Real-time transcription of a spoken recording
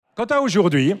Quant à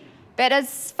aujourd'hui, But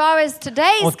as far as today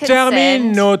on is termine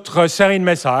concerned, notre série de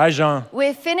messages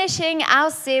we're finishing our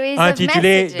series of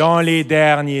intitulée messages. Dans les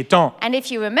derniers temps. And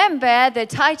if you remember, the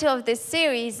title of this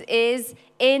series is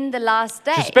In the Last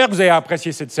Day. J'espère que vous avez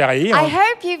apprécié cette série. I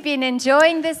hope you've been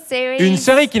enjoying this series. Une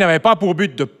série qui n'avait pas pour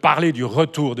but de parler du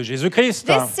retour de Jésus-Christ,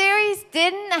 This series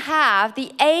didn't have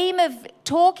the aim of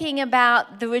talking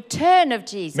about the return of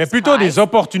Jesus mais plutôt Christ, des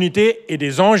opportunités et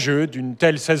des enjeux d'une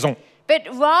telle saison. but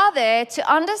rather to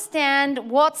understand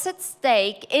what's at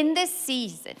stake in this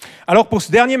season. Alors pour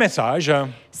ce dernier message,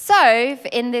 So,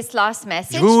 in this last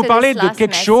message, je vais vous for parler this de last quelque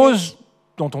message, chose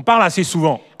dont on parle assez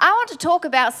souvent, I want to talk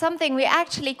about something we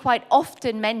actually quite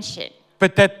often mention.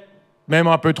 peut-être même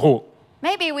un peu trop.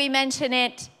 Maybe we mention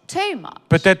it too much.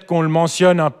 Peut-être qu'on le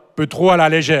mentionne un peu trop à la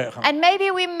légère. And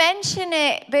maybe we mention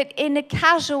it, but in a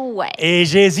casual way. Et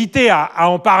j'ai hésité à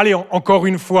en parler encore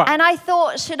une fois. And I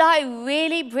thought, should I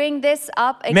really bring this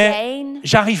up Mais again?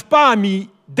 j'arrive pas à m'y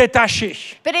détacher.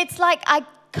 But it's like I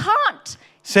can't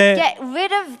C'est get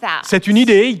rid of that. c'est une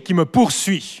idée qui me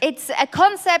poursuit It's a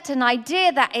concept, an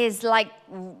idea that is like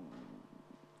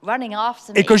running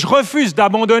after me. et que je refuse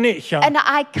d'abandonner. And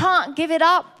I can't give it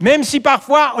up. Même si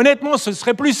parfois, honnêtement, ce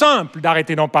serait plus simple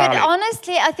d'arrêter d'en But parler.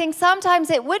 honestly, I think sometimes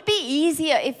it would be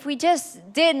easier if we just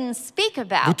didn't speak Vous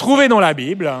about it. trouvez dans la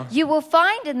Bible You will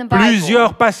find in the Bible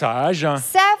plusieurs passages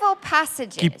several passages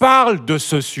qui parlent de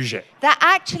ce sujet. that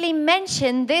actually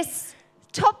mention this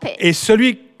topic. Et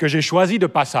celui que j'ai choisi de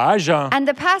passage And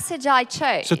the passage I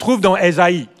chose se trouve dans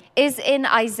Ésaïe, is in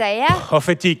Isaiah.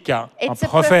 prophétique, un It's a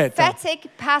prophète. prophetic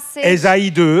passage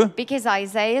Ésaïe 2, because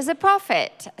Isaiah is a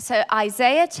prophet. So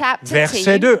Isaiah chapter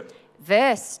verset 2, 2.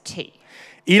 verse 2.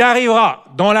 Il arrivera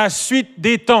dans la suite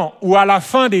des temps ou à la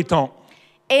fin des temps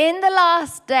In the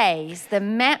last days, the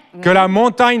mountain, que la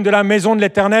montagne de la maison de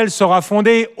l'Éternel sera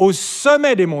fondée au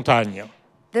sommet des montagnes.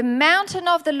 the mountain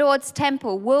of the Lord's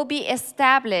temple will be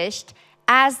established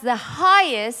as the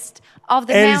highest of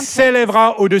the Elle mountains.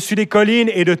 s'élèvera au-dessus des collines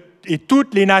et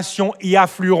toutes les nations y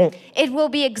afflueront. It will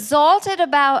be exalted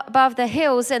above the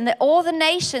hills, and all the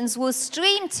nations will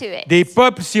stream to it. Des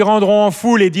peuples s'y rendront en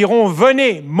foule et diront «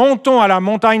 Venez, montons à la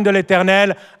montagne de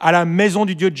l'Éternel, à la maison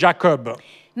du Dieu de Jacob. »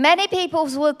 Many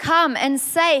peoples will come and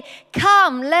say,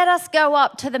 "Come, let us go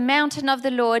up to the mountain of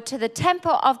the Lord, to the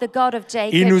temple of the God of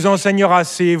Jacob. Il nous enseignera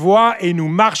ses voies et nous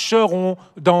marcherons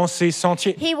dans ses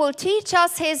sentiers. He will teach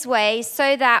us his way so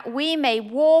that we may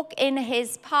walk in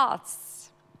his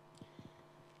paths."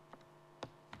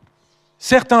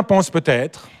 Certains pensent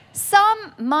peut-être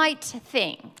Some might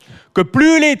think que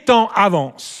plus les temps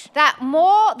avancent, that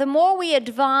the more we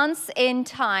advance in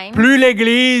time, plus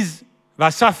l'Église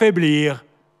va s'affaiblir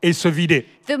et se vider.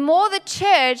 the more the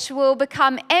church will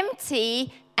become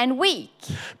empty and weak.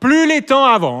 Plus les temps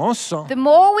avancent, The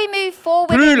more we move forward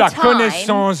plus in la time,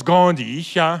 connaissance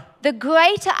grandit, the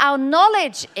greater our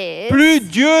knowledge is. plus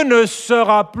Dieu ne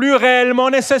sera plus réellement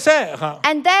nécessaire.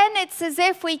 And then it's as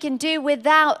if we can do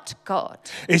without God.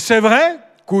 Et c'est vrai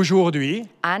qu'aujourd'hui,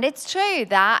 And it's true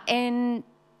that in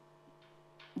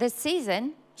this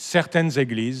season, certaines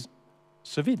églises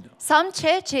se vident. some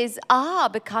churches are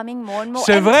becoming more and more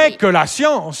C'est vrai empty. que la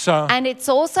science And it's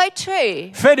also true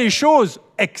fait des choses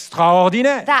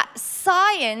extraordinaires. that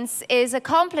science is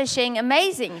accomplishing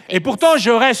amazing things. Et pourtant, je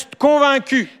reste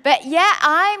convaincu But yet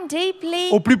I'm deeply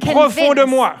au plus profond de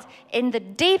moi in the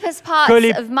deepest parts que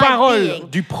les of my paroles being,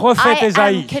 du prophète I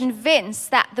Ésaïe am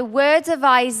convinced that the words of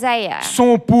Isaiah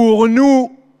sont pour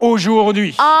nous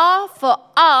aujourd'hui, are for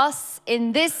us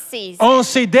in this season, en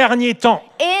ces derniers temps,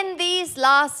 in these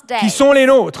last qui days, sont les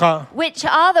nôtres. which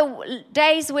are the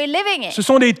days we're living in. Ce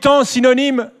sont des temps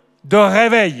synonymes de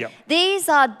réveil. These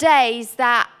are days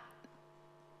that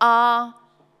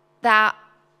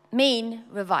mean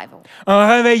revival, Un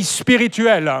réveil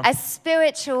spirituel a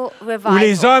spiritual où les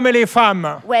revival, hommes et les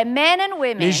femmes, where men and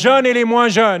women, les jeunes et les moins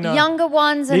jeunes, younger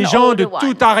ones les and gens de older tout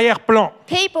ones, arrière-plan,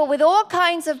 people with all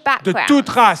kinds of de backgrounds, toute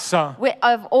race,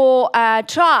 of all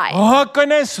tribes,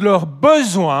 reconnaissent leur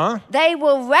besoin they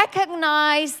will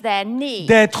recognize their need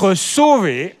d'être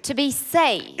sauvés to be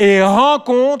saved et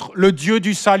rencontrent le Dieu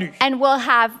du salut. and will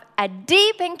have a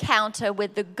deep encounter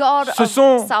with the God Ce of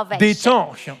sont des salvation.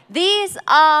 temps These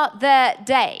are the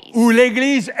days où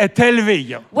l'Église est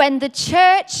élevée, when the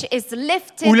church is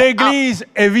lifted où up l'Église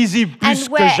est visible and plus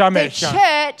que where jamais, the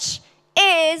church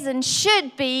is and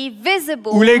should be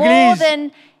visible Où more l'Église than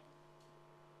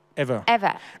ever.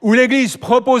 ever. Où l'Église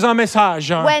propose un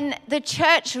message, When the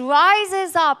church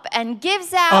rises up and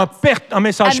gives out un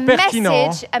message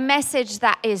pertinent a message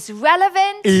that is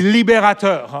relevant et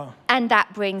libérateur. and that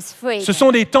brings freedom. Ce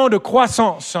sont des temps de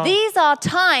croissance. These are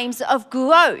times of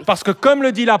growth. Parce que comme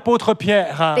le dit l'apôtre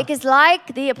Pierre Because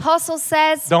like the apostle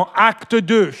says, dans Acte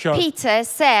 2, Peter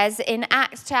says in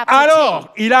Acts chapter alors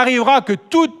il arrivera que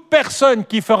toute personne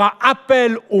qui fera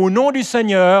appel au nom du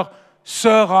Seigneur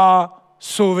sera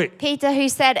sauvée. 2, Peter who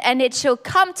said, and it shall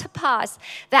come to pass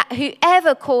that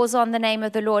whoever calls on the name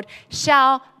of the Lord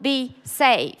shall be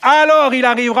saved. Alors il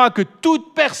arrivera que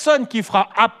toute personne qui fera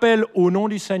appel au nom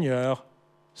du Seigneur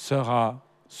sera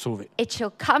sauvée. It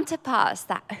shall come to pass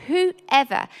that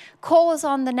whoever calls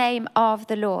on the name of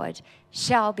the Lord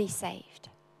shall be saved.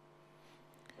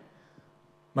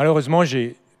 Malheureusement,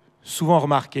 j'ai souvent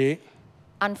remarqué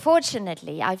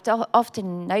Unfortunately, I've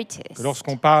often que noticed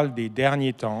lorsqu'on parle des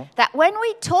derniers temps, that when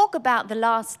we talk about the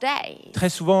last days, très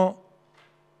souvent,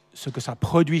 ce que ça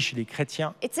produit chez les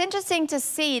chrétiens, it's interesting to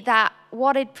see that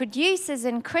what it produces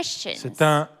in Christians, c'est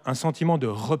un sentiment de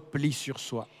repli sur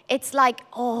soi, it's like,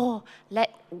 oh,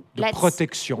 let's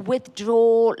protection,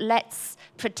 withdraw, let's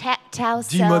protect ourselves,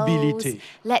 d'immobilité,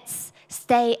 let's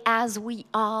stay as we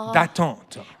are.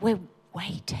 d'attente. We're Et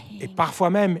waiting. parfois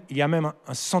même, il y a même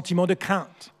un sentiment de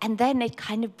crainte. And then it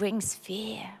kind of brings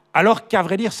fear. Alors qu'à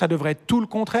vrai dire, ça devrait être tout le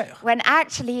contraire. When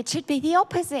actually it should be the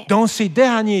opposite. Dans ces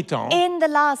derniers temps, In the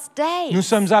last nous days,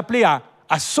 sommes appelés à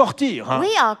sortir.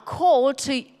 we are called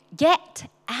to get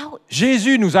out.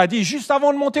 Jésus nous a dit juste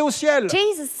avant de monter au ciel.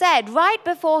 Jesus said right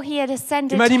before he had Il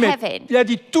ascended m'a dit, to mais heaven, il a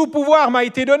dit, tout pouvoir m'a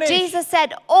été donné Jesus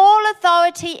said, all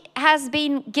authority has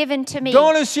been given to me.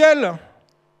 dans le ciel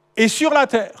et sur la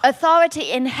terre.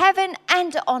 Authority in heaven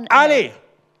and on earth. Allez,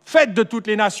 faites de toutes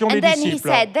les nations mes And then he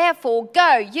disciples. said, therefore,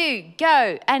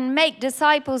 go and make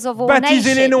disciples of all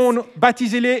Baptisez-les nations,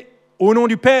 au nom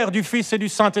du Père, du Fils et du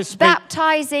Saint-Esprit.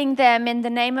 baptizing them in the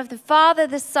name of the Father,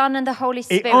 the Son, and the Holy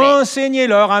Et Spirit,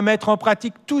 enseignez-leur à mettre en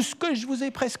pratique tout ce que je vous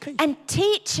ai prescrit. and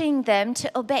teaching them to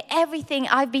obey everything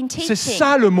I've been C'est teaching.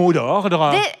 ça le mot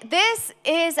d'ordre This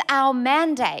is our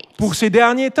mandate pour ces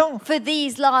derniers temps. for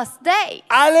these last days,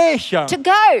 Allez! to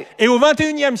go. Et au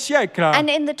 21e siècle, And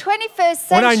in the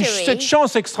 21st on a century, cette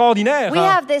chance extraordinaire we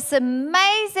have this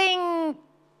amazing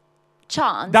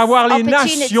chance, d'avoir les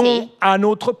opportunity. nations à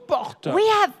notre porte. We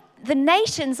have, the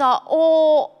nations are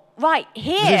all right Vous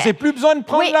here. n'avez plus besoin de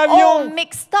prendre We're all l'avion.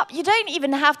 mixed up. You don't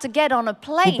even have to get on a Vous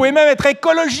plane. pouvez même être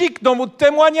écologique dans votre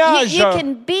témoignage. You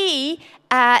can be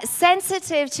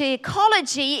sensitive to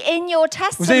ecology in your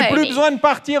Vous n'avez plus testimony. besoin de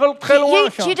partir très loin.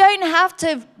 You don't have to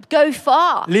go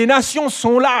far. Les nations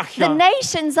sont là. The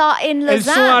nations are in Elles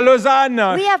sont à Lausanne.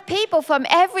 Lausanne. We have people from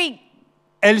every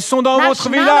Elles sont dans votre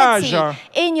nationality village.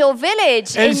 in your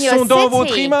village, Elles in your sont dans city.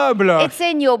 votre immeuble. It's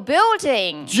in your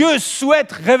building. Dieu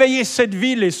souhaite réveiller cette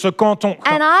ville et ce canton.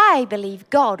 And I believe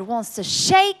God wants to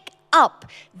shake up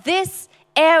this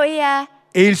area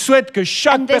Et il souhaite que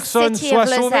chaque and this personne city soit of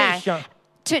sauvée. Lausanne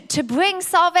to bring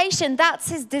salvation. That's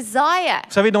his desire.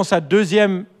 Vous savez, dans sa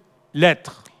deuxième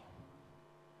lettre,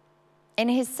 In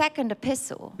his second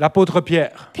epistle, l'apôtre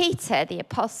Pierre Peter, the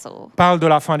apostle, parle de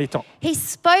la fin des temps. he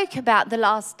spoke about the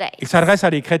last Il days. s'adresse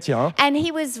à des chrétiens And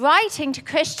he was writing to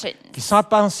Christians. qui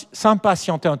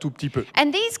s'impatientaient un tout petit peu.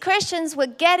 And these Christians were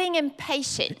getting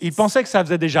impatient. Ils pensaient que ça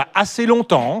faisait déjà assez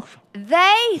longtemps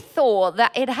They thought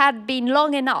that it had been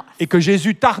long enough et que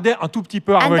Jésus tardait un tout petit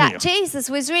peu à and revenir. that Jesus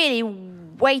was really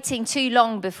waiting too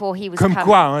long before he was Comme coming.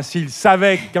 quoi, hein, s'ils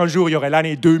savaient qu'un jour il y aurait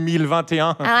l'année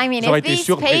 2021, And I mean, ils auraient if été these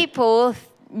surpris. people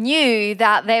knew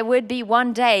that there would be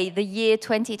one day, the year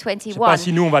Je ne sais 2021, pas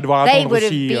si nous, on va devoir they attendre would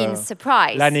have aussi been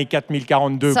surprised. l'année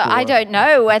 4042 So pour I don't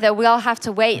know whether we'll have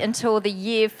to wait until the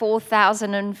year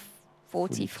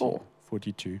 4044.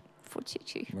 42.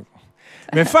 42.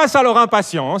 Mais face à leur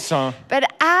impatience, hein, But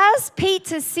as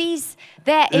Peter sees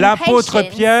their l'apôtre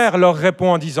impatience, Pierre leur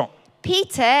répond en disant,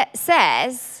 Peter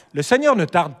says, le Seigneur ne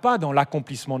tarde pas dans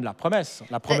l'accomplissement de la promesse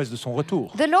de son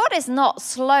retour, the Lord is not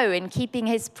slow in keeping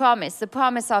his promise, the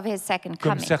promise of his second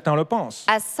comme coming, certains le pensent.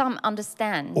 as some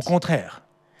understand. Au contraire,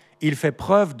 il fait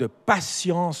preuve de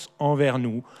patience envers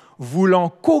nous, voulant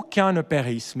qu'aucun ne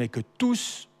périsse, mais que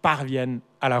tous parviennent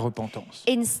à la repentance.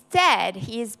 Instead,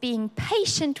 he is being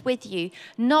patient with you,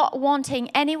 not wanting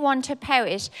anyone to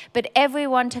perish, but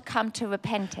everyone to come to Le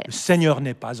repentance. Seigneur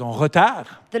n'est pas en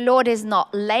retard, The Lord is not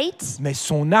late, mais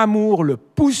son amour le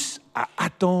pousse à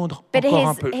attendre but encore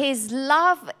un peu. his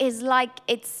love is like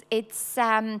it's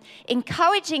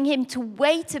encouraging him to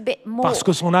wait a bit more. Parce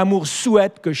que son amour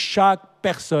souhaite que chaque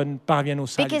personne parvienne au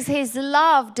salut. Because his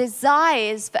love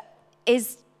desires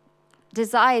is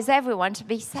desires everyone to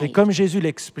be C'est saved. comme Jésus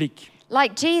l'explique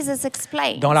Like Jesus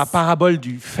explains dans la parabole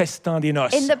du festin des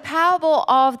noces, in the parable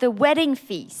of the wedding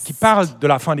feast. qui parle de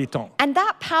la fin des temps, And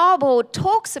that parable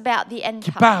talks about the end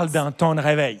qui parle times. d'un temps de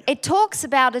réveil. It talks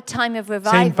about a time of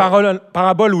C'est une revival.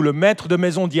 parabole où le maître de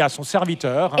maison dit à son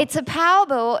serviteur, It's a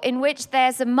parable in which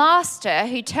there's a master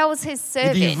who tells his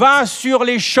il dit, servant, va sur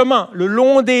les chemins, le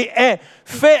long des haies,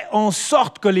 fais en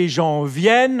sorte que les gens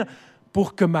viennent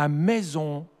pour que ma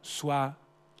maison soit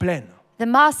pleine. the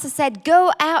master said,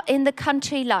 go out in the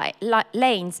country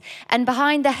lanes and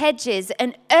behind the hedges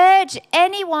and urge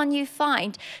anyone you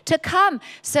find to come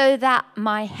so that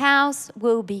my house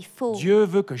will be full. Dieu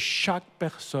veut que chaque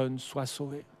personne soit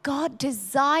sauvée. God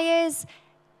desires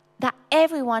that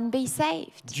everyone be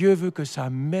saved. Dieu veut que sa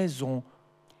maison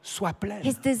soit pleine.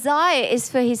 His desire is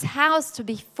for his house to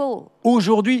be full.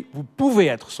 Aujourd'hui, vous pouvez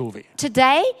être sauvés.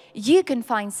 Today, you can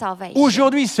find salvation.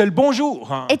 Aujourd'hui, c'est le bon jour.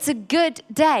 It's a good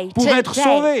day Pour être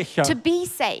sauvé. to be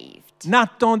saved.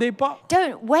 N'attendez pas.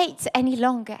 Don't wait any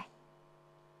longer.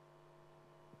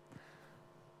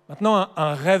 Maintenant,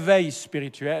 un réveil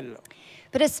spirituel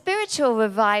But a spiritual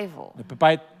revival, ne peut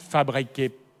pas être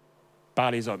fabriqué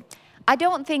par les hommes. I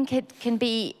don't think it can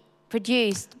be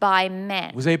produced by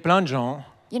men. Vous avez plein de gens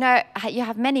You know, you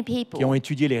have many qui people ont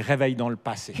étudié les réveils dans le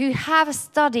passé. who have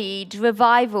studied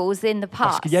revivals in the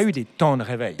Parce past. qu'il y a eu des temps de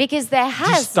réveil. Because there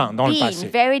has distincts dans le been passé.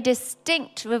 very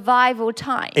distinct revival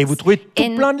times Et vous trouvez tout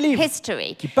in plein de livres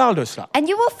history. qui parlent de cela. And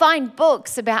you will find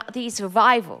books about these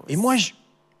revivals. Et moi,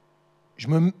 je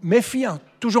me méfie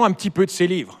toujours un petit peu de ces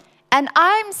livres. And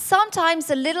I'm sometimes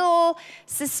a little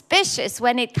suspicious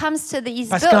when it comes to these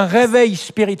Parce qu'un books. réveil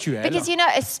spirituel, Because you know,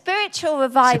 a spiritual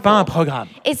c'est pas un revival, programme.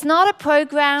 it's not a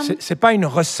program. C'est pas une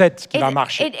recette qui va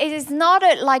marcher. It is not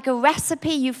like a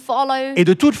recipe you follow. Et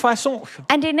de toute façon,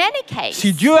 And in any case,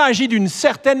 si Dieu agit d'une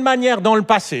certaine manière dans le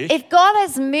passé, if God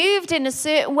has moved in a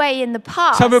certain way in the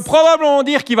past, ça veut probablement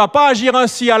dire qu'il va pas agir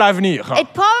ainsi à l'avenir. it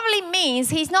probably means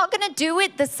he's not going to do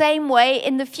it the same way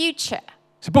in the future.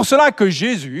 C'est pour cela que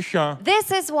Jésus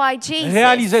This is why Jesus,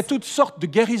 réalisait toutes sortes de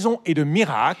guérisons et de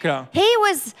miracles, he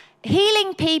was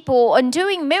healing people and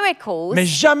doing miracles. mais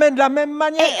jamais de la même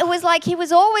manière. It was like he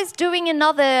was always doing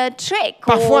another trick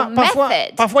or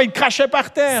method. Parfois, il crachait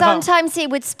par terre. Sometimes he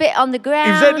would spit on the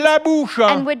Il faisait de ground la bouche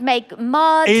and would make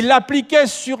mud, et il l'appliquait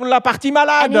sur la partie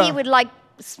malade. and he would like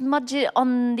smudge it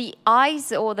on the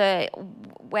eyes or the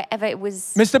wherever it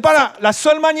was. Mais ce n'est pas la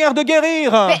seule manière de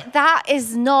guérir. But that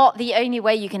is not the only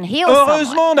way you can heal Heureusement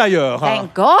someone. d'ailleurs.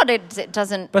 Thank God it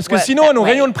doesn't. Parce que work sinon, à that nos way.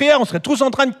 réunions de prière, on serait tous en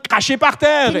train de cracher par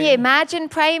terre. Can you imagine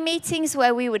prayer meetings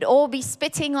where we would all be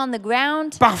spitting on the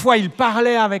ground? Parfois, il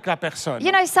parlait avec la personne.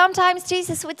 You know, sometimes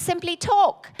Jesus would simply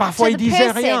talk Parfois, to il the disait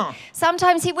person. rien.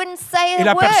 Sometimes he wouldn't say Et a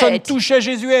la personne word. touchait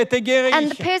Jésus et était guérie. And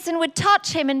the person would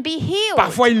touch him and be healed.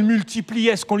 Parfois, il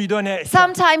multipliait ce qu'on lui donnait.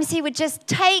 Sometimes he would just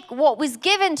take what was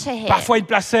given to him. Parfois, il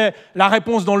plaçait la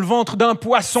réponse dans le ventre d'un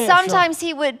poisson. Sometimes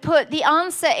he would put the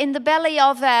answer in the belly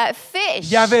of a fish. Il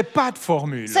n'y avait pas de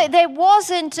formule. So there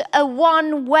wasn't a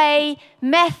one-way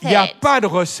method. Il n'y a pas de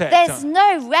recette. There's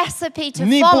no recipe to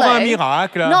Ni follow. pour un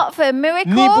miracle, not for a miracle,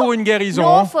 ni pour une guérison,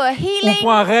 nor for a ou healing,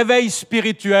 pour un réveil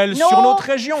spirituel sur nor notre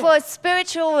région. for a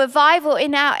spiritual revival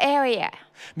in our area.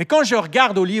 Mais quand je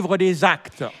regarde au livre des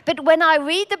Actes But when I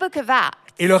read the book of Acts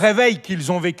et le réveil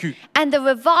qu'ils ont vécu, and the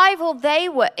revival they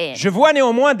were in, je vois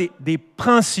néanmoins des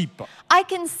principes I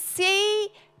can see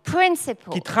principles.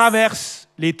 qui traversent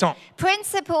les temps.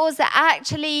 Principles that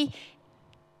actually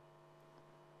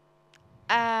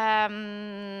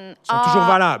Sont toujours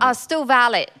valables. are still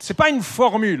valid. C'est pas une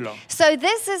formule, So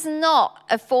this is not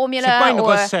a formula C'est pas une or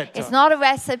recette. it's not a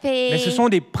recipe. mais ce sont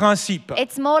des principes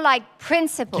It's more like qui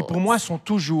principles. pour moi sont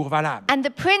toujours valables. And the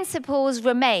principles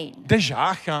remain.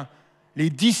 Déjà, les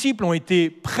disciples ont été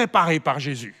préparés par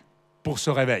Jésus pour ce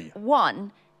réveil. One,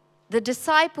 the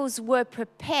disciples were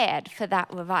prepared for that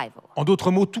revival. En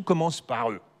d'autres mots, tout commence par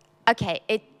eux. Okay,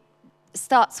 it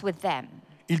starts with them.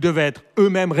 Ils devaient être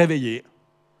eux-mêmes réveillés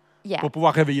Yeah. pour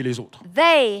pouvoir réveiller les autres.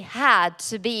 They had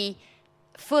to be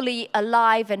fully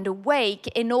alive and awake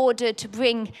in order to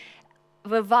bring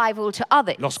revival to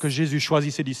others. Lorsque Jésus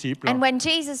choisit ses disciples, And when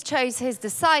Jesus chose his ils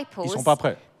disciples, ne sont pas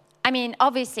prêts. I mean,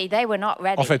 obviously they were not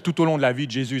ready. En fait, tout au long de la vie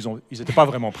de Jésus, ils n'étaient pas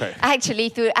vraiment prêts.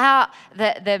 Actually, throughout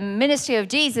the ministry of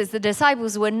Jesus, the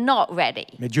disciples were not ready.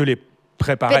 Mais Dieu les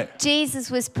préparait But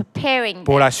Jesus was preparing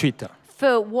pour them la suite.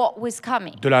 for what was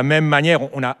coming. De la même manière,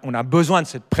 on a besoin de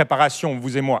cette préparation,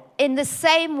 vous et moi, In the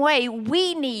same way,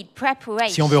 we need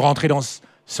preparation. si on veut rentrer dans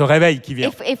ce réveil qui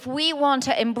vient. If we want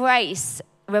to embrace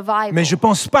revival. Mais je ne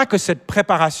pense pas que cette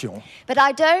préparation But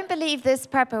I don't believe this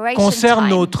preparation concerne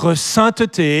time notre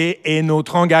sainteté et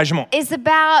notre engagement. is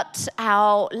about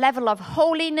our level of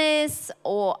holiness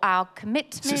or our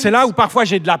commitment. C'est là où parfois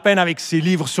j'ai de la peine avec ces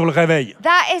livres sur le réveil.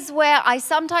 That is where I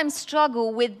sometimes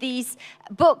struggle with these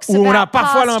books Où on a about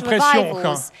parfois past l'impression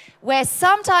revivals, where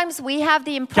sometimes we have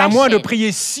the Qu'à moins de impression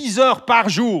prier 6 heures par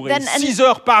jour et Then 6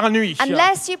 heures par nuit,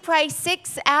 unless you pray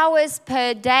 6 hours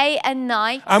per day and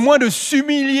night, à moins de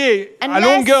s'humilier à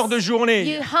longueur de unless journée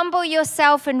you humble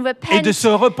yourself and et repent de se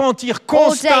repentir all day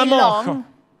constamment, long,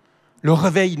 le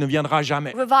réveil ne viendra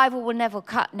jamais. revival will never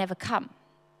come.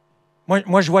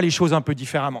 Moi, je vois les choses un peu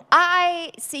différemment.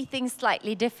 I see things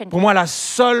slightly differently. Pour moi, la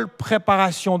seule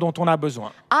préparation dont on a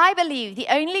besoin I believe the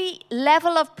only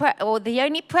level of the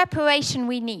only preparation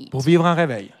we need pour vivre un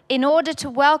réveil, in order to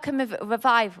welcome a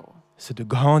revival c'est de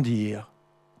grandir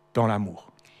dans l'amour.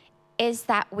 is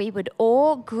that we would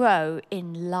all grow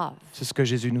in love. C'est ce que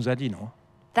Jésus nous a dit, non?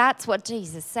 That's what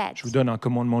Jesus said. Je vous donne un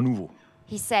commandement nouveau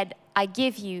He said, I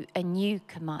give you a new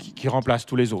command. qui remplace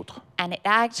tous les autres, And it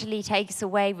actually takes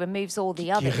away, removes all the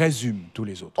qui others. résume tous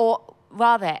les autres. Or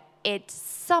rather, it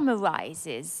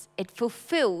summarizes, it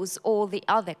fulfills all the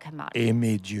other commands.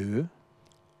 Aimer Dieu,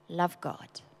 Love God.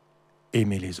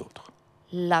 aimer les autres.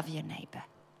 Love your neighbor.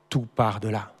 Tout part de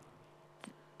là.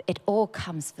 It all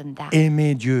comes from that.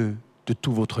 Aimez Dieu de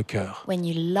tout votre cœur, When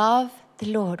you love the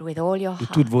Lord with all your de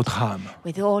heart, toute votre âme,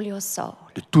 with all your soul,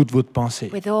 de toute votre pensée.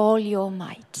 with all your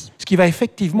might. Ce qui va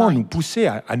effectivement nous pousser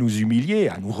à nous humilier,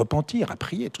 à nous repentir, à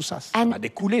prier, tout ça, ça va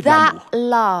découler de that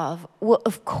l'amour. love will,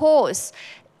 of course,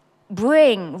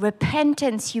 bring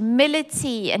repentance,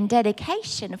 humility, and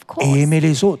dedication, of course. Et aimer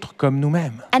les autres comme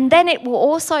nous-mêmes. And then it will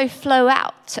also flow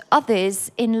out to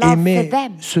others in love for Aimer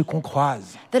them. ceux qu'on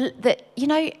croise.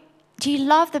 Do you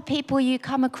love the people you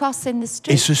come across in the Et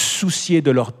street? se soucier de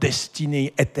leur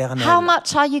destinée éternelle. How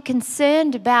much are you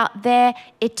concerned about their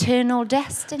eternal Vous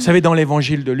destiny? savez, dans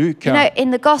l'évangile de Luc, You know,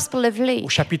 in the Gospel of au Luke,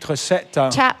 chapitre 7,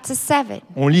 chapter 7,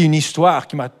 on lit une histoire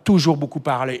qui m'a toujours beaucoup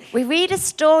parlé. we read a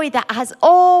story that has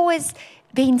always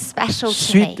been special to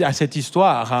Suite me. à cette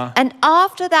histoire, And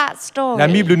after that story, la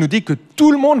Bible nous dit que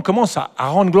tout le monde commence à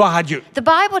rendre gloire à Dieu. the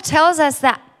Bible tells us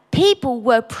that people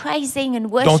were praising and Dans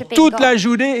worshiping toute God. la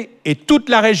Judée et toute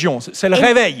la région. C'est le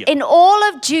réveil. In all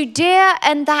of Judea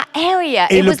and that area,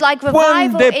 Et it le was like point de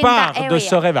revival in that départ de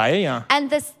ce area. réveil, And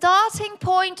the starting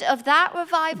point of that dans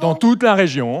revival toute la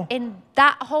région, in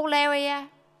that whole area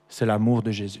c'est l'amour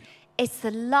de Jésus. is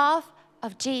the love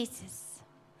of Jesus.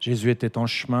 Jésus était en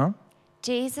chemin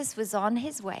Jesus was on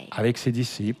his way. avec ses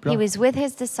disciples. He was with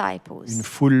his Une disciples.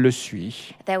 foule le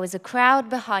suit. There was a crowd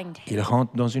behind him. Il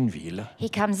rentre dans une ville. He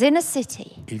comes in a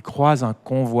city Il croise un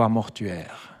convoi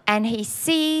mortuaire. and he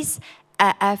sees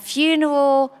a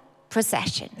funeral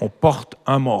procession. On porte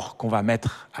un mort qu'on va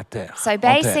mettre à terre. So en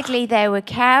terre. basically, they were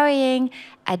carrying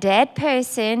a dead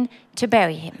person to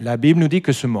bury him. La Bible nous dit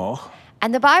que ce mort And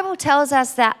the Bible tells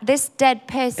us that this dead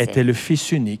était person le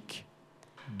fils unique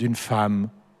d'une femme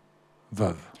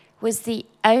veuve. was the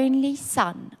only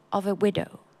son of a widow.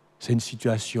 C'est une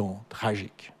situation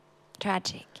tragique.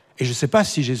 Tragic. Et je ne sais pas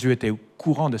si Jésus était au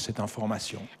courant de cette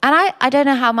information. And I don't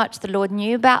know how much the Lord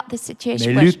knew about the situation.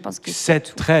 Mais Well, je Luc pense que-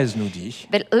 7, 13 nous dit,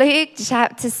 But Luke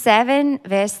chapter 7,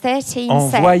 verse 13 en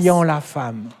says, voyant la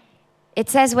femme, it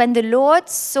says, when the Lord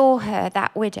saw her, that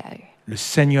widow, le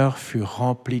Seigneur fut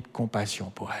rempli de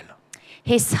compassion pour elle.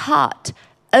 his heart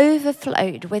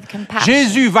overflowed with compassion.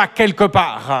 Jésus va quelque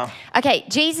part. Okay,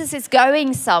 Jesus is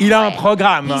going somewhere. Il a un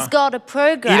programme. He's got a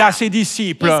program. Il a ses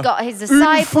disciples. He's got his Une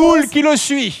disciples. foule qui le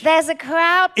suit. There's a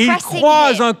crowd Il pressing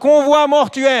croise him. un convoi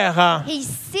mortuaire. He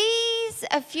sees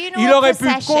a funeral Il aurait pu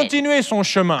procession. continuer son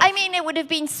chemin. I mean, it would have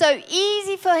been so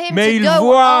easy for him Mais to il go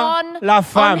voit on la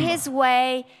femme. his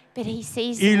way, but he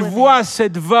sees the Il woman. voit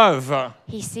cette veuve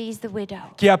He sees the widow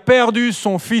qui a perdu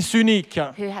son fils unique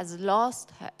who has lost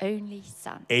her only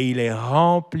son, et il est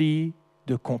rempli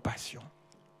de compassion.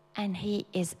 and he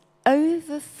is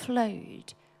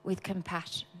overflowed with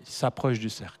compassion. Il s'approche du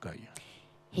cercueil.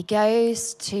 He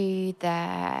goes to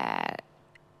the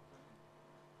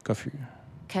Coffee,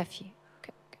 curfew,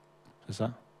 c'est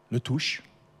ça? Le touche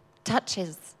touches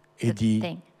et the dit,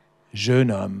 thing,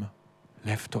 jeune homme,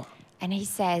 lève-toi. and he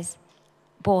says,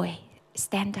 "Boy,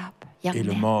 stand up, young Et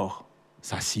le man." mort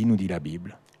s'assit, nous dit la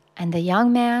Bible, And the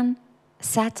young man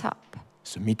sat up,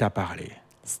 se mit à parler.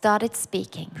 started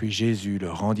speaking, Puis Jésus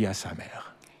le rendit à sa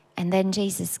mère. and then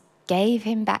Jesus gave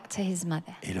him back to his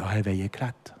mother. Et le réveil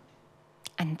éclate.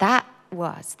 And that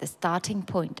was the starting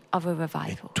point of a Et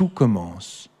revival. tout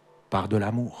commence par de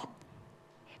l'amour.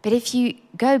 But if you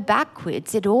go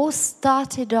backwards, it all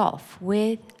started off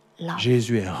with love.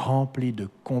 Jésus est rempli de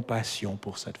compassion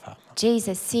pour cette femme.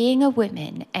 Jesus, seeing a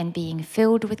woman and being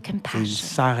filled with Jésus compassion,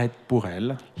 s'arrête pour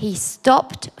elle he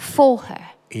stopped for her.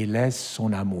 et laisse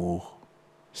son amour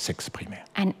s'exprimer.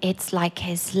 And it's like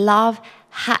his love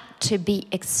had to be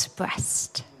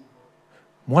expressed.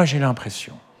 Moi, j'ai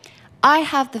l'impression I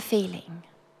have the feeling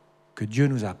que Dieu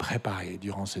nous a préparés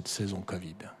durant cette saison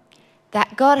Covid. that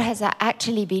God has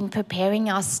actually been preparing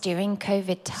us during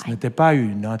COVID Ce time. n'était pas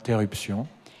une interruption,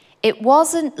 It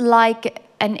wasn't like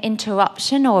an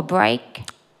interruption or a break.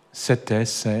 c'est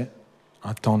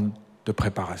un temps de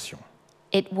préparation.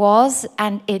 It was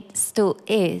and it still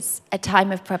is a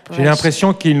time of J'ai preparation.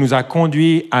 l'impression qu'il nous a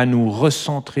conduits à nous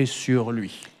recentrer sur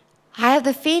lui, I have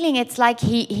the feeling it's like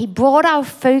he brought our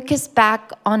focus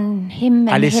back on him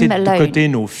à and laisser him de alone. côté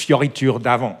nos fioritures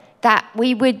d'avant. That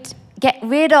we would get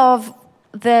rid of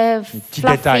the petits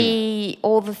fluffy,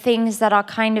 all the things that are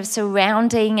kind of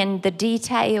surrounding and the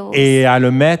details. Et à le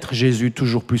mettre, Jésus,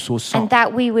 toujours plus au And centre.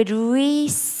 that we would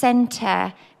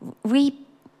recenter,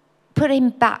 put him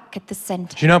back at the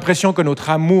center. J'ai l'impression que notre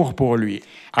amour pour lui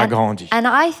a grandi. And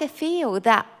I feel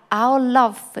that our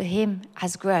love for him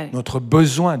has grown. Notre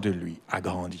besoin de lui a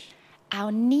grandi.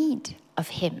 Our need of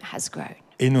him has grown.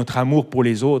 Et notre amour pour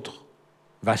les autres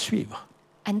va suivre.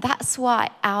 And that's why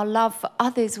our love for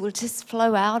others will just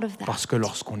flow out of that. Parce que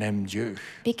lorsqu'on aime Dieu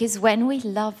Because when we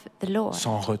love the Lord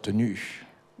sans retenue,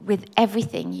 with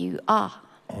everything you are,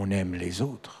 on aime les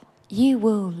autres. you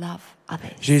will love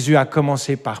others. Jésus a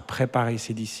commencé par préparer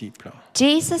ses disciples.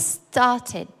 Jesus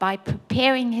started by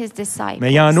preparing his disciples. Mais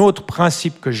il y a un autre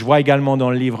principe que je vois également dans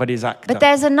le livre des Actes. But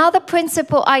there's another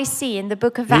principle I see in the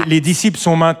book of Acts. Les disciples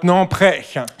sont maintenant prêts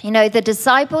You know, the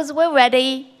disciples were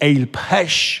ready et ils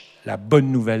prêchent la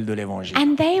bonne nouvelle de l'Évangile.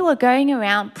 and they were going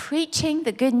around preaching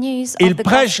the good news Ils of the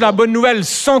prêchent la gospel. bonne nouvelle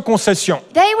sans concession,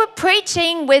 They were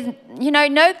preaching with,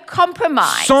 no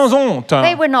compromise. sans honte,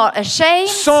 They were not ashamed.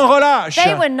 sans relâche.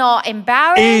 They were not Et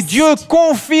embarrassed. Dieu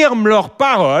confirme leur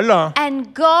parole And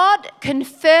God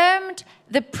confirmed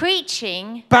the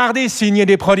preaching par des signes et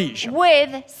des prodiges.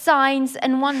 with signs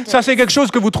and wonders. Ça, c'est quelque chose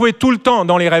que vous trouvez tout le temps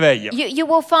dans les réveils. You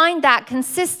will find that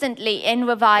consistently in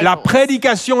La revival.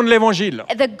 prédication de l'Évangile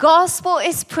The gospel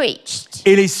is preached.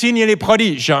 et les signes et les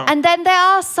prodiges. And then there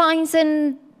are signs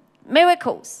and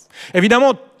miracles.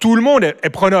 Évidemment, tout le monde est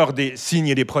preneur des signes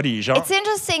et des prodiges. It's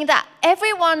interesting that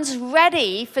everyone's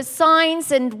ready for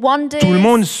signs and wonders. Tout le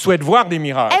monde souhaite voir des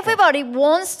miracles, Everybody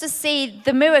wants to see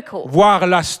the miracle. voir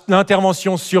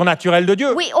l'intervention surnaturelle de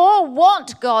Dieu. We all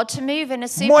want God to move in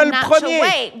a Moi, le supernatural premier.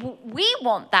 way. We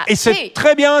want that Et too. c'est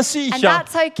très bien ainsi, And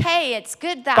that's okay. It's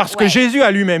good that parce que way. Jésus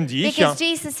a lui-même dit, Because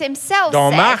Jesus himself dans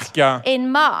said Marc, in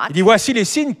Mark, il dit, voici les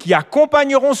signes qui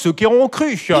accompagneront ceux qui auront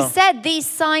cru. he said these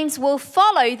signs will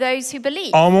follow those who believe.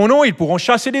 En mon nom, ils pourront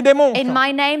chasser des démons, In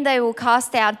my name they will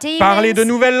cast out demons. parler de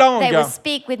nouvelles They will langues,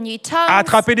 speak with new tongues.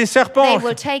 attraper des They serpents.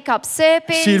 will take up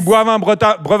serpents. S'ils boivent un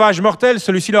breuvage mortel,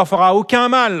 celui-ci leur fera aucun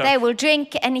mal. They will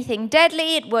drink anything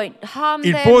deadly. It won't harm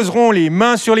Ils them. poseront les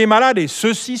mains sur les malades et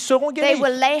ceux-ci seront They guéris.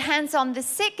 will lay hands on the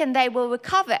sick and they will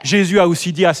recover. Jésus a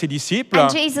aussi dit à ses disciples, And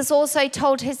Jesus also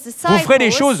told his disciples, vous ferez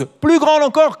des choses plus grandes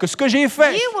encore que ce que j'ai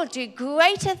fait. you will do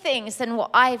greater things than what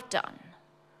I've done.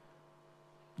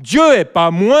 Dieu n'est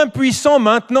pas moins puissant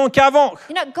maintenant qu'avant.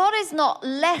 You know, God is not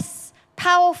less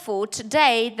powerful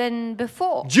today than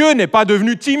before. Dieu n'est pas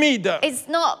devenu timide. It's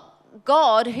not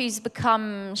God who's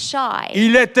become shy.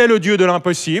 Il était le Dieu de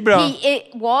l'impossible It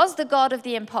was the God of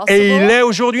the impossible. et il est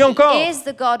aujourd'hui encore. He is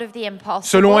the God of the impossible.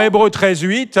 Selon Hébreux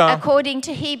 13:8, According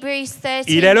to Hebrews 13,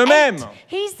 il est le même.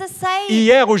 He's the same.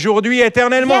 Hier, aujourd'hui,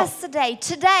 éternellement. Yesterday,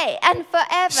 today, and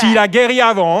forever. S'il a guéri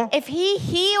avant, If he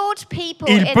healed people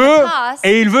il in peut the past,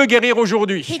 et il veut guérir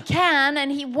aujourd'hui. he can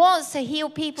and he wants to heal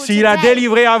people S'il a today.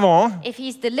 délivré avant, If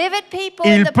he's delivered people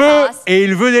in il the peut past, et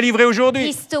il veut délivrer he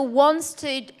aujourd'hui. still wants to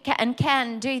and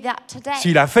can do that today.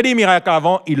 S'il a fait des miracles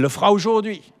avant, il le fera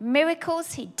aujourd'hui.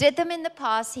 Miracles, he did them in the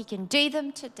past, he can do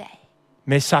them today.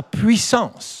 Mais sa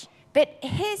puissance But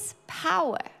his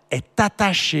power est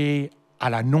attachée à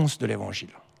l'annonce de l'Évangile.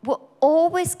 will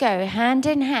always go hand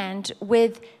in hand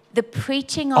with the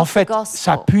preaching En of the fait,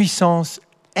 sa gospel. puissance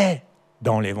est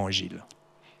dans l'Évangile.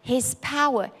 His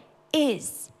power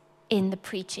is in the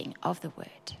preaching of the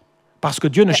word. Parce que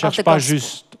Dieu ne Of cherche the pas gospel.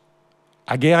 juste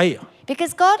à guérir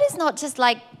Because God is not just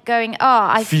like going,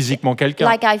 I physiquement quelqu'un.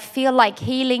 like I feel like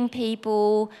healing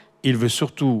people. Il veut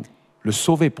surtout le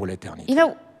sauver pour l'éternité. You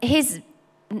know, his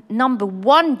number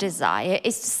one desire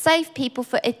is to save people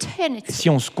for Et eternity. si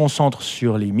on se concentre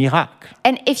sur les miracles,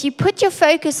 And if you put your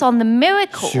focus on the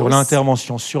miracles, sur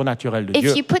l'intervention surnaturelle de Dieu,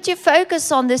 if you put your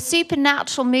focus on the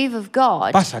supernatural move of on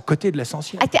God, passe à côté de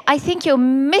l'essentiel. I think you're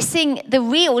missing the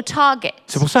real target.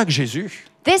 C'est pour ça que Jésus,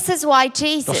 This is why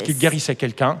Jesus, lorsqu'il guérissait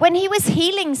quelqu'un, when he was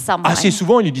healing someone, assez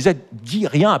souvent, il lui disait « dis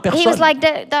rien à he was personne like,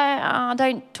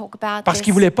 don't talk about » parce this.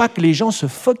 qu'il ne voulait pas que les gens se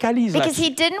focalisent Because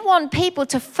là-dessus. he didn't want people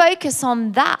to focus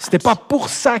on that. Ce n'était pas pour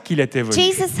ça qu'il était venu.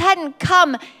 Jesus hadn't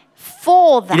come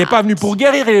for that. Il n'est pas venu pour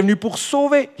guérir, il est venu pour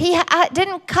sauver. He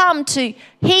didn't come to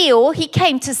heal, he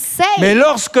came to save. Mais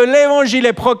lorsque l'évangile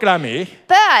est proclamé,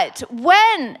 But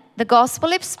when the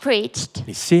gospel is preached,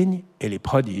 les signes et les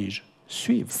prodiges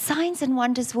suivent. signs and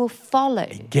wonders will follow.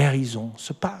 Les guérisons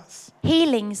se passent.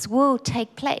 Healings will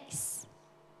take place.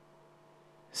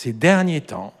 Ces derniers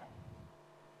temps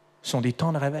sont des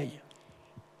temps de réveil.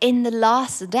 In the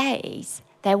last days,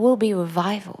 there will be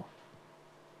revival.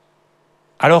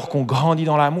 Alors qu'on grandit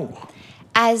dans l'amour,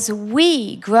 As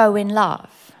we grow in love,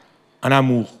 un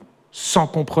amour sans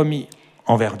compromis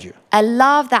envers Dieu, a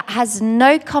love that has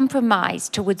no compromise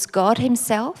towards God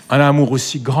himself, un amour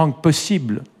aussi grand que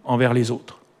possible envers les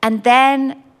autres. and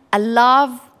then a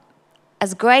love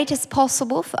as great as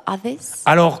possible for others.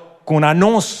 Alors qu'on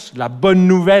annonce la bonne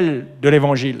nouvelle de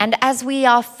l'évangile, And as we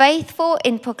are faithful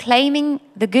in proclaiming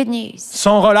the good news,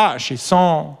 sans relâche et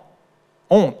sans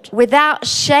honte, without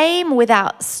shame,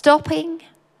 without stopping,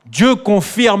 Dieu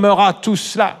confirmera tout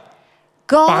cela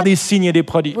par God des signes et des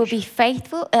prodiges. will be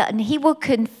faithful and he will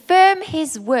confirm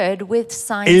his word with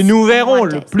signs Et nous and verrons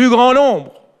le wonders. plus grand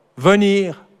nombre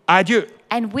venir à Dieu.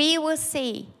 And we will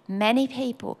see many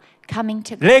people coming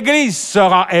to God. L'Église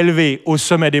sera élevée au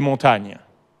sommet des montagnes.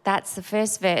 That's the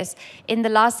first verse. In the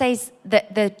last days,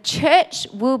 the church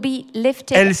will be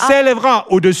lifted Elle up. s'élèvera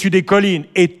au-dessus des collines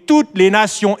et toutes les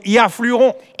nations y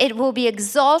afflueront. It will be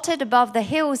exalted above the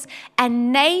hills,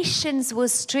 and nations will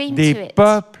stream to Des it.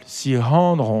 peuples s'y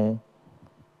rendront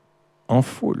en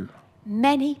foule.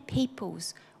 Many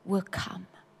peoples will come.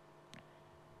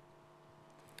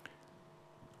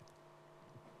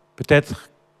 Peut-être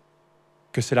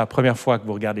que c'est la première fois que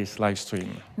vous regardez ce live stream.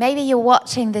 Maybe you're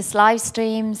watching this live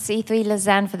stream, C3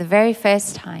 Lausanne, for the very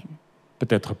first time.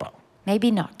 Peut-être pas.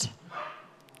 Maybe not.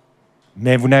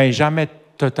 Mais vous n'avez jamais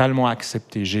totalement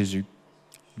accepté Jésus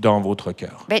dans votre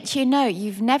cœur But you know,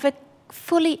 you've never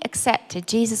fully accepted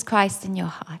Jesus Christ in your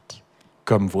heart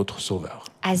comme votre sauveur.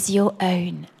 as your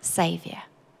own Savior.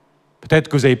 Peut-être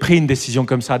que vous avez pris une décision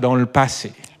comme ça dans le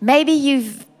passé. Maybe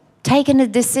you've taken a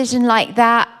decision like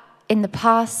that in the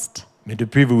past. Mais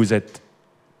depuis, vous vous êtes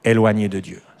éloigné de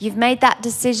Dieu. You've made that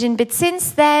decision, but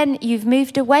since then, you've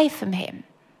moved away from Him.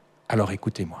 Alors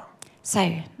écoutez-moi. So,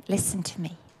 listen to me.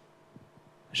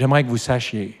 J'aimerais que vous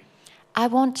sachiez I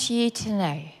want you to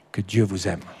know que Dieu vous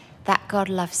aime, that God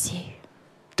loves you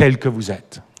tel que vous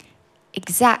êtes.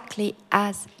 exactly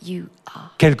as you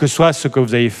are. Quel que soit ce que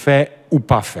vous avez fait ou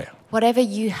pas fait, Whatever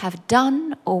you have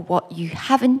done or what you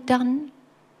haven't done,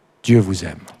 Dieu vous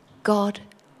aime God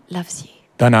loves you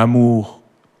d'un amour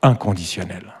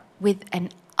inconditionnel. with an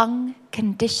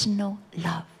unconditional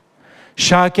love.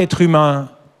 Chaque être humain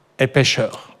est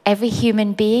pécheur. Every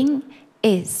human being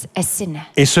is a sinner.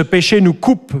 Et ce péché nous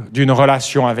coupe d'une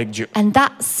relation avec Dieu. And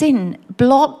that sin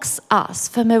blocks us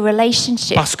from a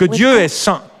relationship Parce que with Dieu God. est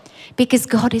saint, Because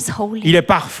God is holy. il est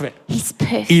parfait, He's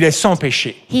perfect. il est sans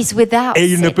péché. He's without Et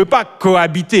il ne sin. peut pas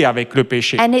cohabiter avec le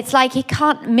péché. And it's like he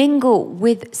can't mingle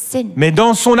with sin. Mais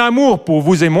dans son amour pour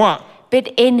vous et moi,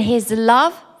 But in his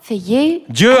love for you,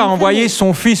 Dieu a and for envoyé me,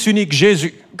 son Fils unique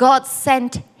Jésus God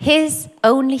sent his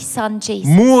only son Jesus.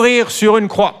 mourir sur une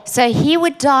croix. So he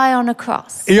would die on a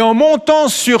cross. Et en montant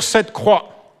sur cette croix,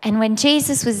 And when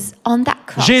Jesus was on that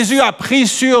cross, Jésus a pris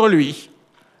sur lui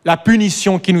la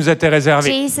punition qui nous était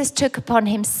réservée. Jesus took upon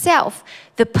himself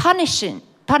the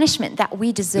punishment that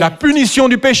we deserve. La punition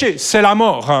du péché, c'est la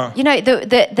mort. Hein. You know,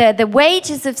 the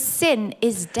wages of sin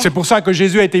is death. C'est pour ça que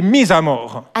Jésus a été mis à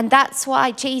mort. And that's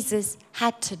why Jesus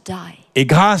had to die. Et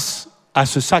grâce à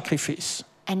ce sacrifice,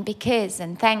 And because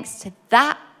and thanks to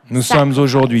that nous sommes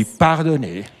aujourd'hui sacrifice,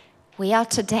 pardonnés we are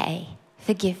today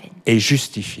forgiven et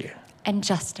justifiés. and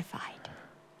justified.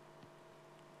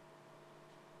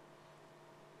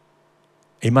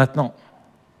 Et maintenant,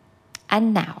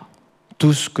 And now,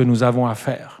 tout ce que nous avons à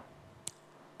faire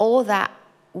all that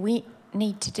we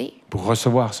need to do pour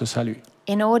recevoir ce salut,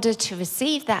 in order to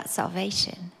receive that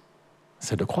salvation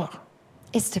c'est de croire.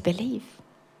 is to believe.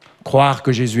 Croire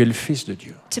que Jésus est le Fils de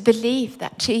Dieu. To believe that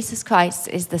Jesus Christ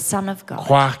is the Son of God.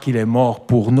 Croire qu'il est mort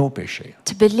pour nos péchés.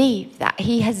 To believe that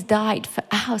he has died for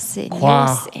our sin, your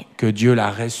Croire sin. que Dieu l'a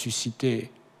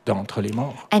ressuscité d'entre les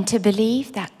morts. and to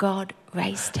believe that God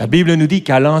raised La him. Bible nous dit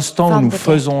qu'à l'instant où From nous the dead.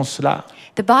 faisons cela,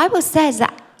 The Bible says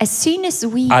that as soon as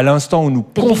à l'instant où nous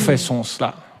confessons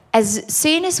cela,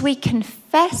 we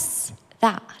confess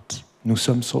that, nous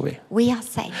sommes sauvés. we are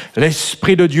saved.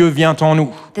 L'Esprit de Dieu vient en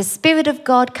nous. The Spirit of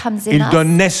God comes in Il us.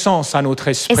 donne naissance à notre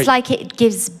esprit. It's like it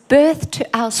gives birth to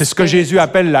our C'est ce que spirit. Jésus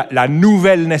appelle la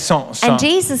nouvelle naissance. And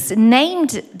Jesus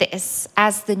named this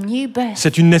as the new birth.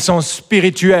 C'est une naissance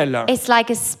spirituelle. It's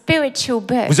like a spiritual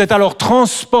birth. Vous êtes alors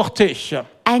transportés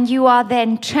And you are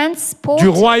then du transported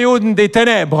royaume des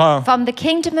ténèbres from the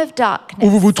kingdom of où darkness,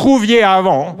 vous vous trouviez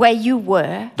avant where you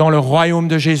were, dans le royaume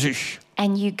de Jésus,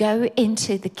 and you go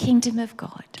into the kingdom of God,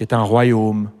 qui est un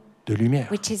royaume de lumière.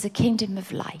 which is a kingdom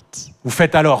of light. Vous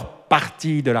faites alors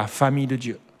partie de la famille de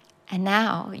Dieu. And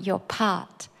now you're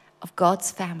part of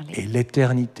God's Et family.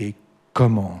 l'éternité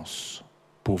commence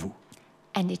pour vous.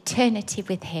 And eternity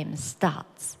with Him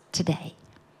starts today.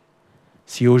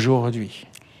 Si aujourd'hui,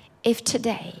 If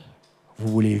today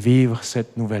vous voulez vivre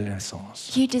cette nouvelle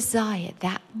naissance, you desire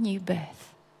that new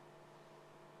birth,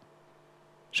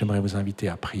 j'aimerais vous inviter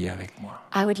à prier avec moi.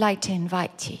 I would like to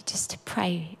invite you just to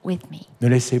pray with me. Ne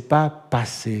laissez pas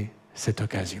passer cette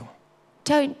occasion.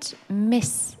 Don't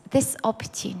miss this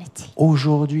opportunity.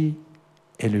 Aujourd'hui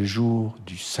est le jour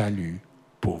du salut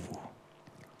pour vous.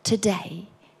 Today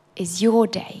is your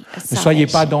day of Ne soyez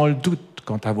pas salvation. dans le doute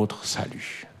quant à votre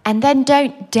salut. And then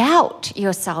don't doubt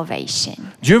your salvation.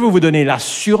 Dieu veut vous donner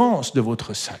l'assurance de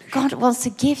votre salut. God wants to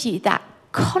give you that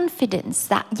confidence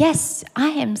that, yes,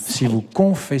 I am Si saved. vous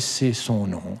confessez son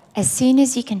nom, As soon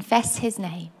as you confess His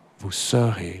name, vous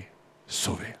serez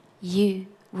sauvés. you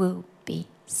will be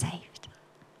saved.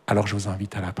 Alors je vous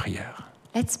invite à la prière.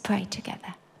 Let's pray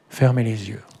together. Fermez les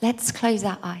yeux. Let's close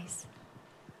our eyes.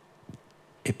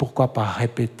 Et pourquoi pas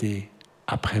répéter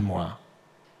après moi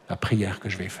la prière que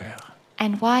je vais faire.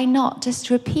 And why not just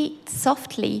repeat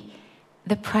softly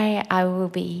the prayer I will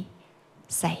be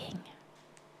saying?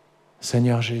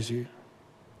 Seigneur Jésus,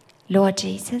 Lord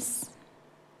Jesus,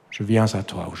 je viens à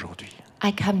toi aujourd'hui.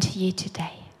 I come to you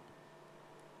today.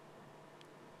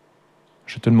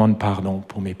 Je te demande pardon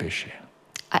pour mes péchés.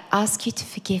 I ask you to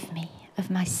forgive me of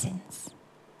my sins.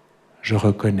 Je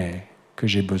reconnais que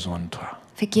j'ai besoin de toi.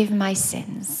 Forgive my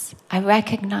sins. I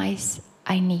recognize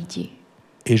I need you.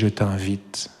 Et je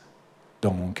t'invite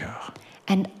dans mon cœur.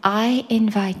 And I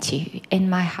invite you in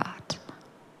my heart.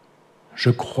 Je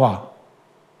crois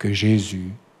que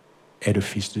Jésus est le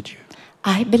Fils de Dieu,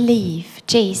 I believe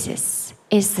Jesus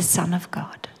is the Son of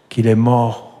God, qu'il est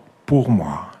mort pour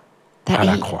moi à that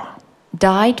la He croix.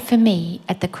 died for me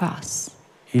at the cross.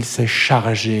 Il s'est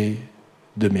chargé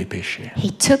de mes péchés.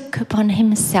 He took upon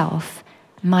Himself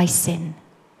my sin.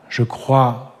 Je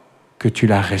crois que tu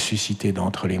l'as ressuscité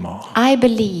d'entre les morts I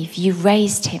believe you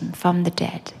raised Him from the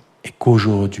dead, et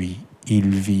qu'aujourd'hui, il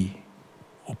vit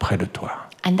auprès de toi.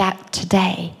 and that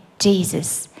today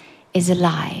Jesus is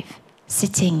alive,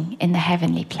 sitting in the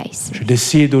heavenly places. Je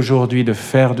décide aujourd'hui de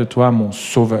faire de toi mon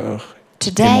sauveur et mon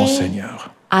Today,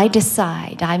 Seigneur. I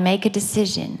make a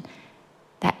decision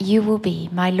that you will be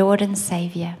my Lord and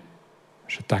Savior.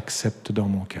 Je t'accepte dans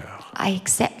mon cœur. I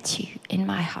accept you in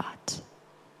my heart.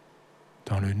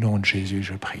 Dans le nom de Jésus,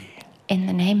 je prie. In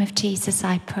the name of Jesus,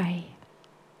 I pray.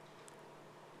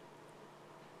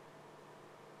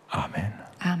 Amen.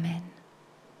 Amen.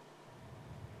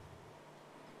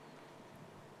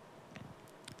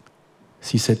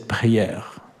 Si cette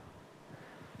prière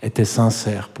était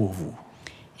sincère pour vous,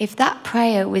 If that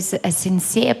prayer was a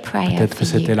sincere prayer peut-être que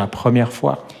for c'était you, la première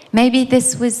fois, maybe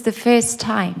this was the first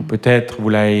time. peut-être vous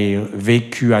l'avez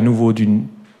vécu à nouveau dans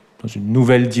une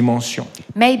nouvelle dimension.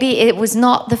 Maybe it was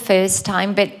not the first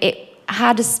time, but it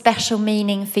had a special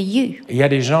meaning for you. Et il y a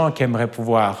des gens qui aimeraient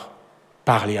pouvoir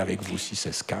parler avec vous si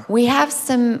c'est ce cas. We have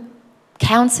some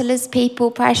counselors, people,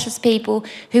 precious people,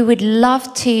 who would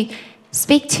love to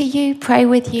speak to you, pray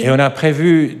with Et you. on a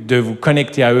prévu de vous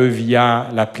connecter à eux via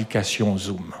l'application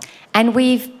Zoom. And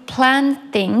we've planned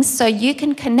things so you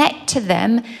can connect to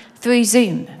them through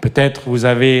Zoom. Peut-être vous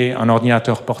avez un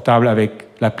ordinateur portable avec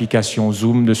l'application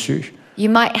Zoom dessus. You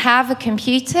might have a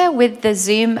computer with the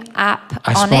Zoom app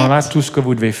À ce on moment-là, it. tout ce que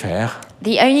vous devez faire,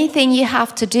 The only thing you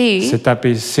have to do c'est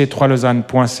taper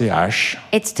c3lausanne.ch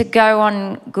is to go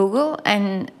on Google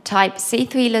and type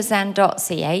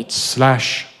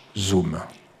c3lausanne.ch/Zoom.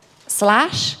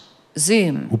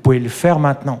 Zoom. Vous pouvez le faire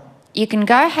maintenant You can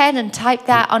go ahead and type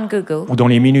that on Google ou dans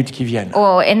les minutes qui viennent.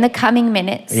 or in the coming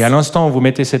minutes. Et à l'instant où vous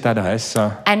mettez cette adresse,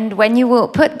 And when you will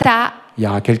put that Il y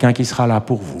aura quelqu'un qui sera là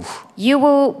pour vous, You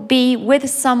will be with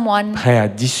someone, prêt à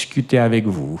discuter avec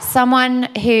vous, someone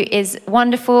who is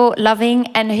wonderful, loving,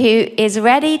 and who is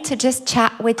ready to just chat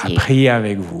with à you prier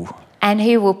avec vous and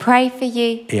who will pray for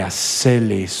you et à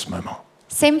sceller ce moment.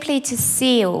 simply to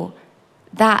seal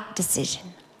that decision.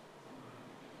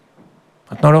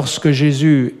 Maintenant, lorsque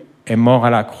Jésus est mort à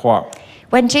la croix,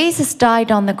 When Jesus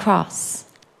died on the cross,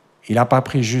 il n'a pas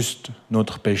pris juste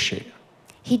notre péché.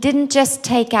 he didn't just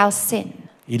take our sin.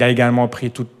 Il a également pris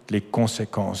toutes les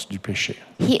conséquences du péché.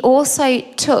 He also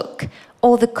took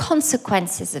all the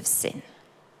consequences of sin.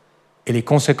 Et les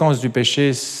conséquences du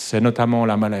péché, c'est notamment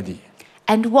la maladie.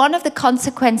 And one of the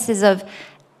consequences of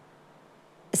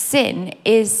sin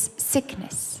is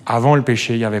sickness. Avant le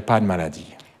péché, il n'y avait pas de maladie.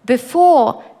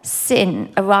 Before sin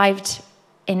arrived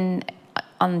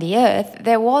on the earth,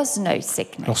 there was no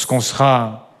sickness. Lorsqu'on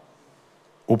sera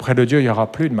auprès de Dieu, il n'y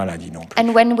aura plus de maladie non plus.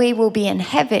 And when we will be in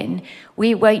heaven,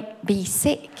 we won't be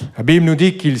sick. La Bible nous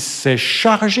dit qu'il s'est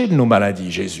chargé de nos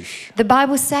maladies, Jésus. The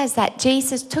Bible says that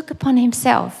Jesus took upon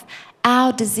himself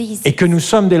our diseases. Et que nous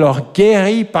sommes dès lors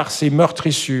guéris par ses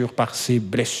meurtrissures, par ses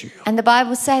blessures. And the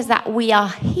Bible says that we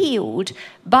are healed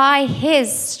by his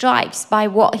stripes, by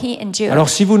what he endured. Alors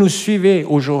si vous nous suivez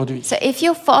aujourd'hui So if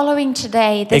you're following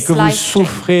today et this que vous live stream,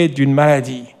 souffrez d'une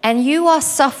maladie, and you are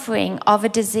suffering of a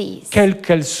disease, quelle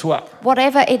qu'elle soit,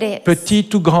 whatever it is,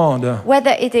 petite ou grande,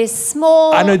 whether it is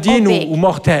small anodine or big, ou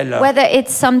mortelle, whether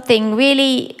it's something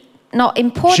really not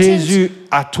important Jésus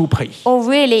a tout pris. or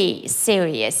really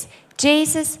serious,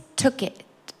 Jesus took it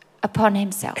upon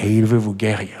himself, Et il veut vous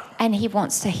guérir. and he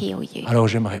wants to heal you. Alors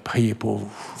j'aimerais prier pour vous.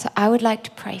 So I would like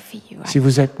to pray for you. Si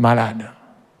vous êtes malade,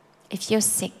 If you're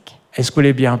sick, est-ce que vous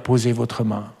voulez bien poser votre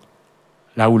main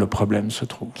là où le problème se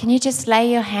trouve? can you just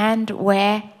lay your hand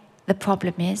where the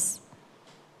problem is?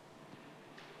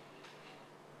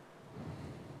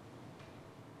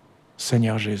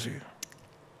 Seigneur Jésus,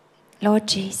 Lord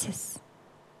Jesus,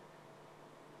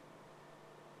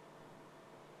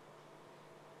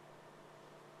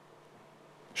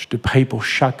 je te prie pour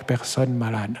chaque personne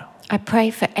malade, I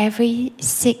pray for every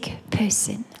sick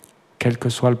person, quel que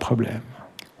soit le problème.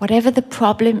 whatever the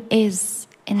problem is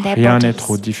in their Rien n'est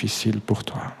trop bodies. difficile pour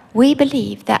toi. We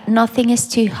believe that nothing is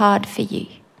too hard for you.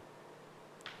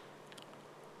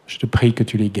 Je te prie que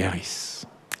tu les guérisses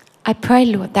I pray,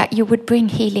 Lord, that you would bring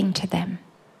healing to them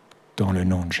dans le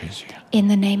nom de Jésus. in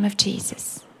the name of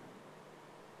Jesus.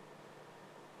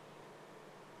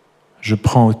 Je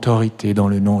prends autorité dans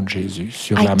le nom de Jésus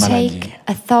sur I la maladie. take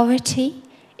authority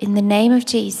in the name of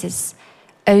Jesus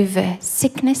over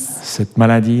sickness. Cette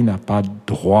maladie n'a pas de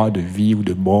droit de vie ou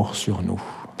de mort sur nous.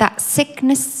 That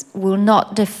sickness will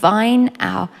not define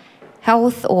our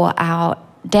health or our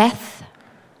death.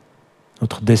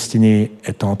 Notre destinée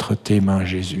est entre tes mains,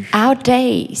 Jésus. Our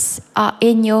days are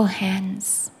in your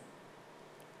hands.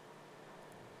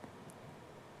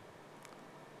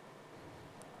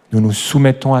 Nous nous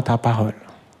soumettons à ta parole.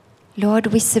 Lord,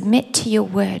 we submit to your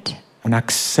word. On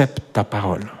accepte ta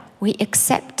parole We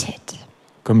accept it.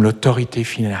 comme l'autorité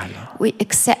finale. We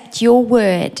accept your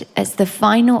word as the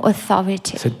final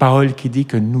authority. Cette parole qui dit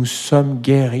que nous sommes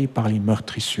guéris par les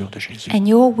meurtrissures de Jésus. And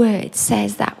your word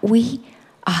says that we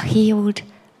are healed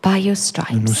by your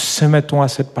Nous nous stripes. soumettons à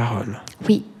cette parole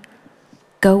We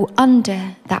go under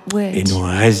that word. et nous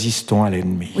résistons à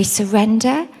l'ennemi. We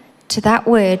surrender to that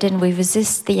word and we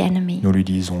resist the enemy. Nous lui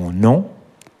disons non,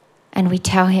 And we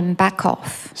tell him, back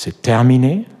off. c'est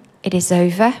terminé, It is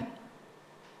over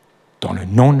dans le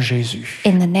nom de Jésus.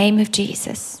 in the name of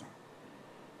Jesus.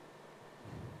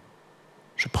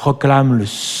 Je proclame le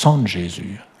sang de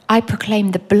Jésus I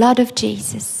proclaim the blood of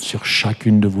Jesus sur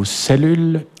chacune de vos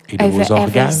cellules et de over vos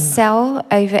every organes. cell,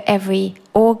 over every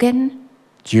organ.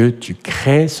 Dieu, tu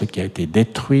crées ce qui a été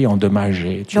détruit,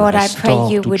 endommagé. Tu Lord, I pray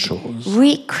restaures you toutes would choses.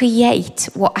 recreate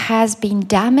what has been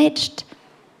damaged.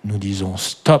 Nous disons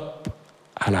stop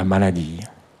à la maladie.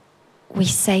 We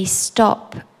say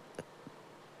stop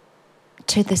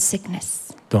to the sickness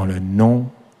Dans le nom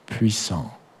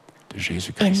puissant de in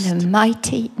Jésus-Christ. the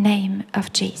mighty name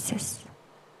of Jesus.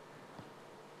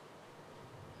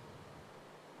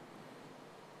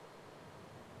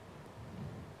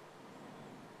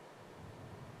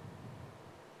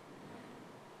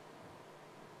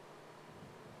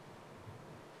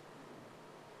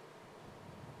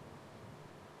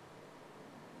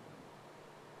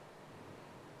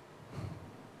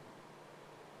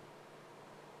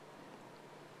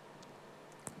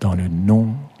 Dans le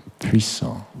nom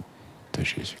puissant de In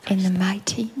Jésus-Christ. the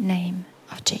mighty name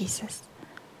of Jesus.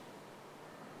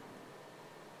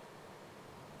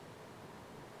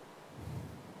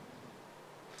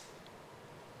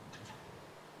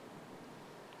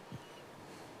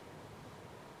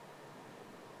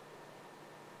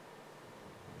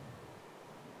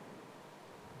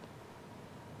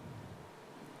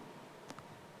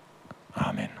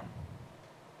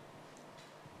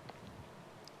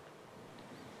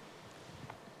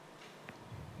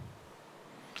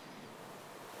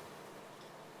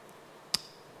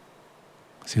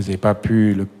 Si vous n'avez pas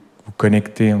pu vous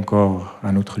connecter encore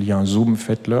à notre lien Zoom,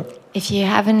 faites-le. If you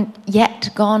haven't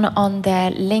yet gone on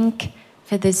the link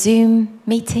for the Zoom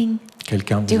meeting,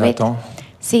 Quelqu'un do vous it. attend.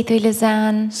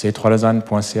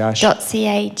 c3lausanne.ch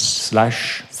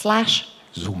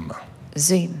c3lausanne.ch/Zoom.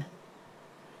 Zoom.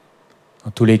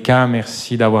 En tous les cas,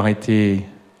 merci d'avoir été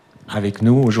avec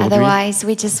nous aujourd'hui. Otherwise,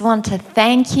 we just want to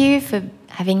thank you for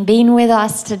having been with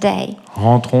us today.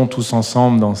 Rentrons tous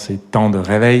ensemble dans ces temps de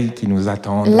réveil qui nous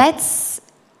attendent. Let's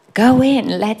go in.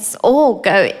 Let's all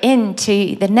go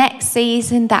into the next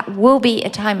season that will be a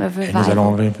time of Et nous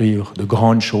allons revival. vivre de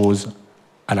grandes choses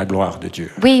à la gloire de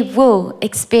Dieu. We will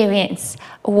experience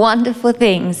wonderful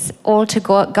things all to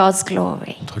God's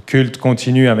glory. Notre culte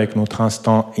continue avec notre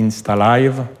instant Insta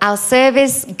Live. Our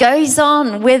service goes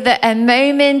on with a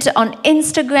moment on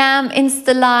Instagram,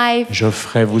 Insta Live.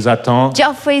 Geoffrey vous attend.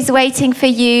 Joffrey's waiting for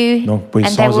you. Donc, vous pouvez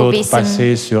and there sans will be autre some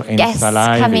passer sur Insta guests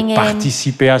Live coming et in.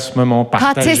 participer à ce moment,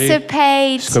 partager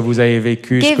Participate. ce que vous avez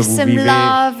vécu, ce Give que vous some vivez.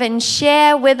 love and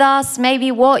share with us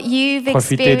maybe what you've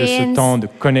Profitez de ce experienced. temps de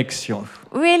connexion.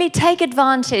 Really take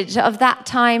advantage of that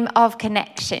time of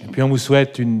connection. Puis on vous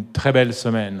souhaite une très belle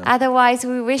semaine. Otherwise,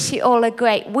 we wish you all a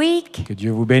great week. Que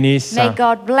Dieu vous bénisse. May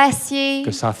God bless you.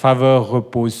 Que sa faveur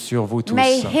repose sur vous tous.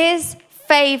 May His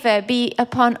favor be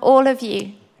upon all of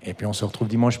you. Et puis on se retrouve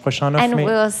dimanche prochain, 9 And mai,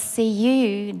 we'll see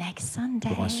you next Sunday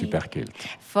pour un super culte.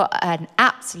 for an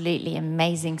absolutely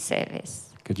amazing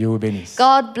service. Que Dieu vous bénisse.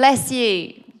 God bless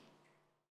you.